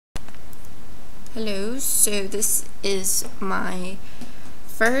Hello, so this is my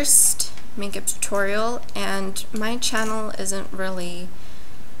first makeup tutorial, and my channel isn't really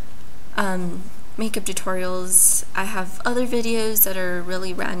makeup tutorials. I have other videos that are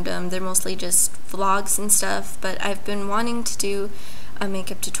really random. They're mostly just vlogs and stuff, but I've been wanting to do a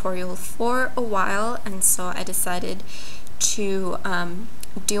makeup tutorial for a while, and so I decided to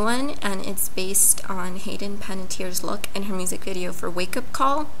do one, and it's based on Hayden Panettiere's look in her music video for Wake Up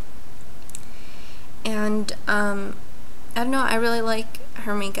Call. And I don't know, I really like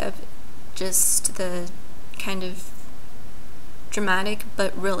her makeup, just the kind of dramatic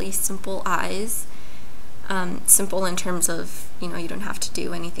but really simple eyes. Simple in terms of, you know, you don't have to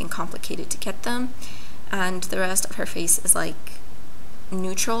do anything complicated to get them, and the rest of her face is like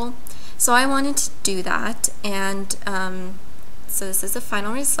neutral. So I wanted to do that, and so this is the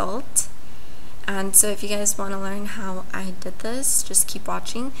final result. And so if you guys want to learn how I did this, just keep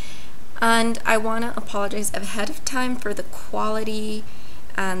watching. And I want to apologize ahead of time for the quality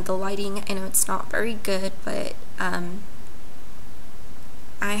and the lighting. I know it's not very good, but I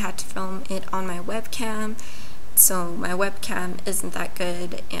had to film it on my webcam, so my webcam isn't that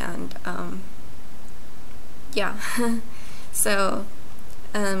good, and yeah. So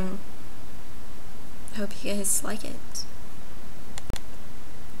hope you guys like it.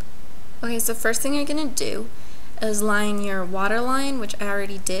 Okay, so first thing you're gonna do is line your waterline, which I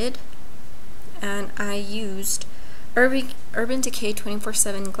already did. And I used Urban Decay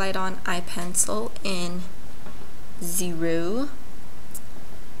 24/7 Glide On Eye Pencil in 0.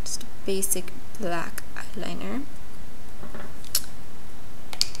 Just a basic black eyeliner.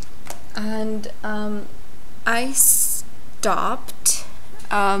 And I stopped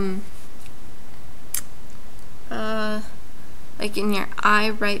like in your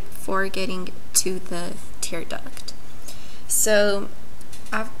eye right before getting to the tear duct. So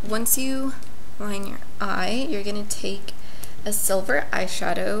once you line your eye, you're gonna take a silver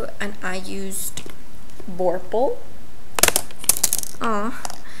eyeshadow, and I used Vorpal. I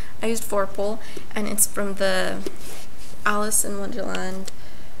used Vorpal, and it's from the Alice in Wonderland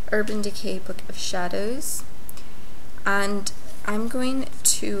Urban Decay Book of Shadows. And I'm going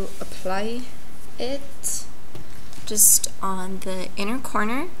to apply it just on the inner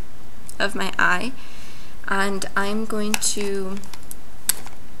corner of my eye, and I'm going to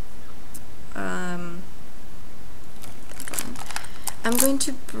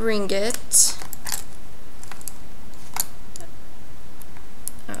bring it.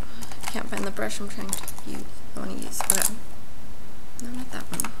 Oh, I can't find the brush I'm trying to use. I want to use. Okay. No, not that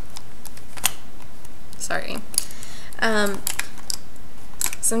one. Sorry.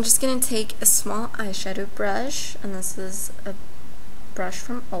 So I'm just going to take a small eyeshadow brush, and this is a brush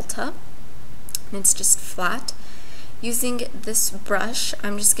from Ulta, and it's just flat. Using this brush,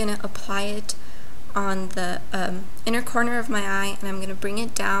 I'm just going to apply it on the inner corner of my eye, and I'm going to bring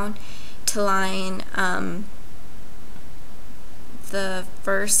it down to line the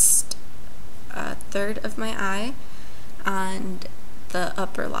first third of my eye and the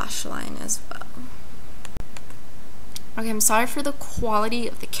upper lash line as well. Okay, I'm sorry for the quality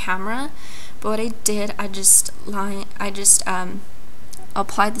of the camera, but what I did, I just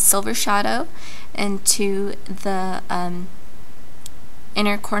applied the silver shadow into the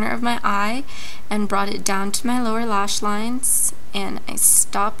inner corner of my eye and brought it down to my lower lash lines, and I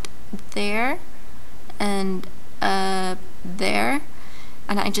stopped there and there,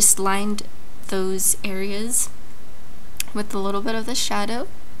 and I just lined those areas with a little bit of the shadow.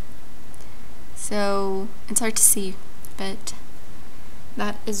 So it's hard to see, but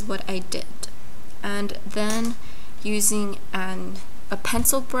that is what I did. And then using a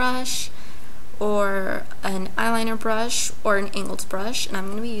pencil brush or an eyeliner brush or an angled brush, and I'm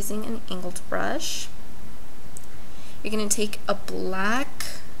going to be using an angled brush. You're going to take a black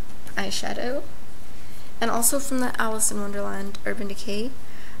eyeshadow, and also from the Alice in Wonderland Urban Decay,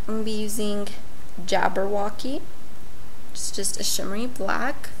 I'm going to be using Jabberwocky, just a shimmery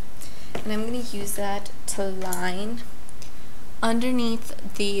black, and I'm going to use that to line underneath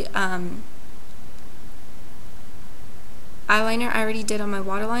the eyeliner I already did on my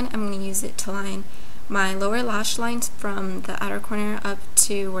waterline. I'm going to use it to line my lower lash lines from the outer corner up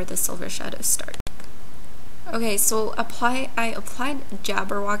to where the silver shadows start. Okay, so I applied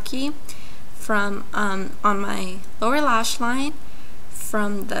Jabberwocky from on my lower lash line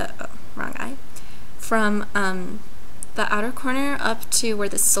from the wrong eye, from the outer corner up to where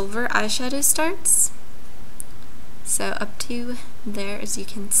the silver eyeshadow starts. So up to there, as you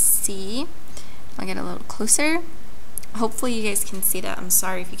can see. I'll get a little closer. Hopefully you guys can see that. I'm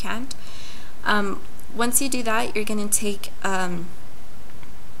sorry if you can't. Once you do that, you're going to take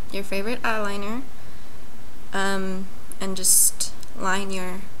your favorite eyeliner and just line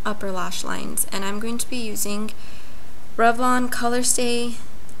your upper lash lines. And I'm going to be using Revlon Color Stay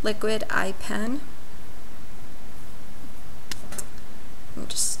Liquid Eye Pen. It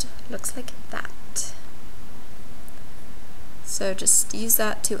just looks like that. So just use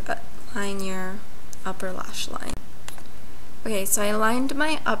that to line your upper lash line. Okay, so I lined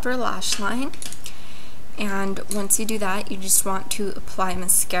my upper lash line, and once you do that, you just want to apply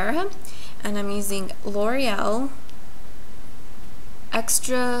mascara, and I'm using L'Oreal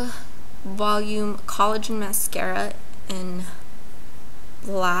Extra Volume Collagen Mascara in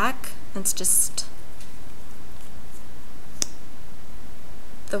black. It's just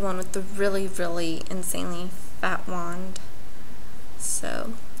the one with the really, really insanely fat wand.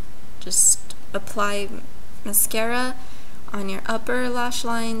 So just apply mascara on your upper lash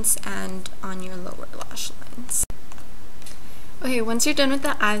lines and on your lower lash lines. Okay, once you're done with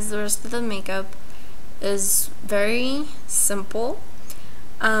the eyes, the rest of the makeup is very simple.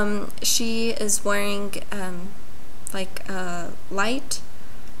 She is wearing like a light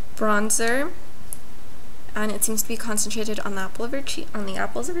bronzer, and it seems to be concentrated on the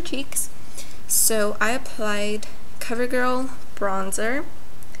apples of her cheeks. So I applied CoverGirl bronzer.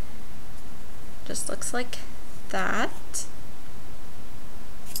 Just looks like that.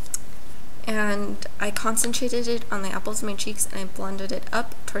 And I concentrated it on the apples of my cheeks, and I blended it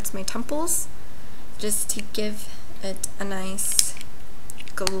up towards my temples just to give it a nice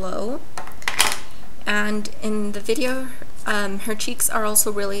glow. And in the video, her cheeks are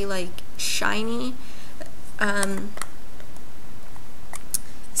also really like shiny.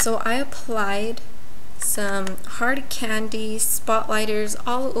 So I applied some Hard Candy Spotlighters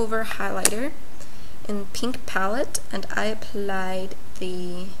all over highlighter in pink palette, and I applied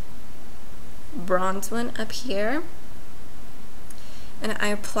the bronze one up here, and I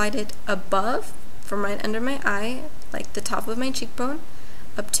applied it above, from right under my eye, like the top of my cheekbone,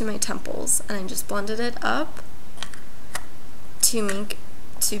 up to my temples, and I just blended it up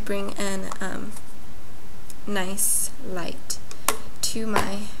to bring in nice light to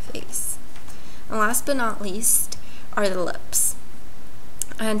my face. And last but not least are the lips.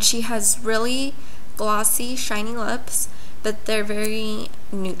 And she has really glossy, shiny lips, but they're very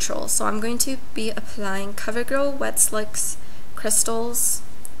neutral. So I'm going to be applying CoverGirl Wet Slicks Crystals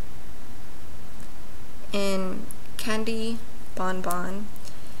in Candy Bonbon,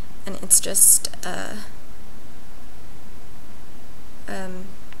 and it's just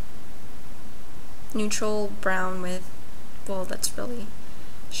neutral brown with, well, that's really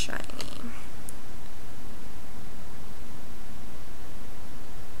shiny.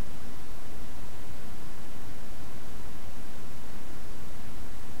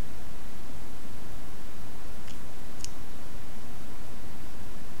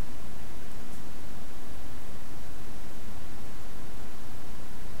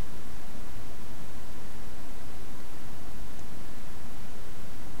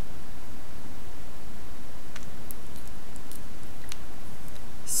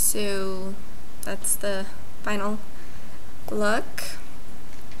 So that's the final look.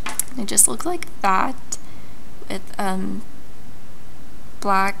 It just looks like that with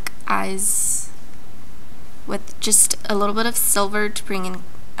black eyes with just a little bit of silver to bring in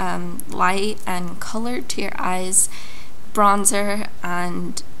light and color to your eyes, bronzer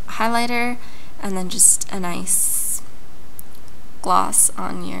and highlighter, and then just a nice gloss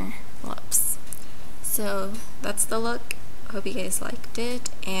on your lips. So that's the look. Hope you guys liked it,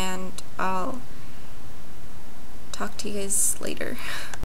 and I'll talk to you guys later.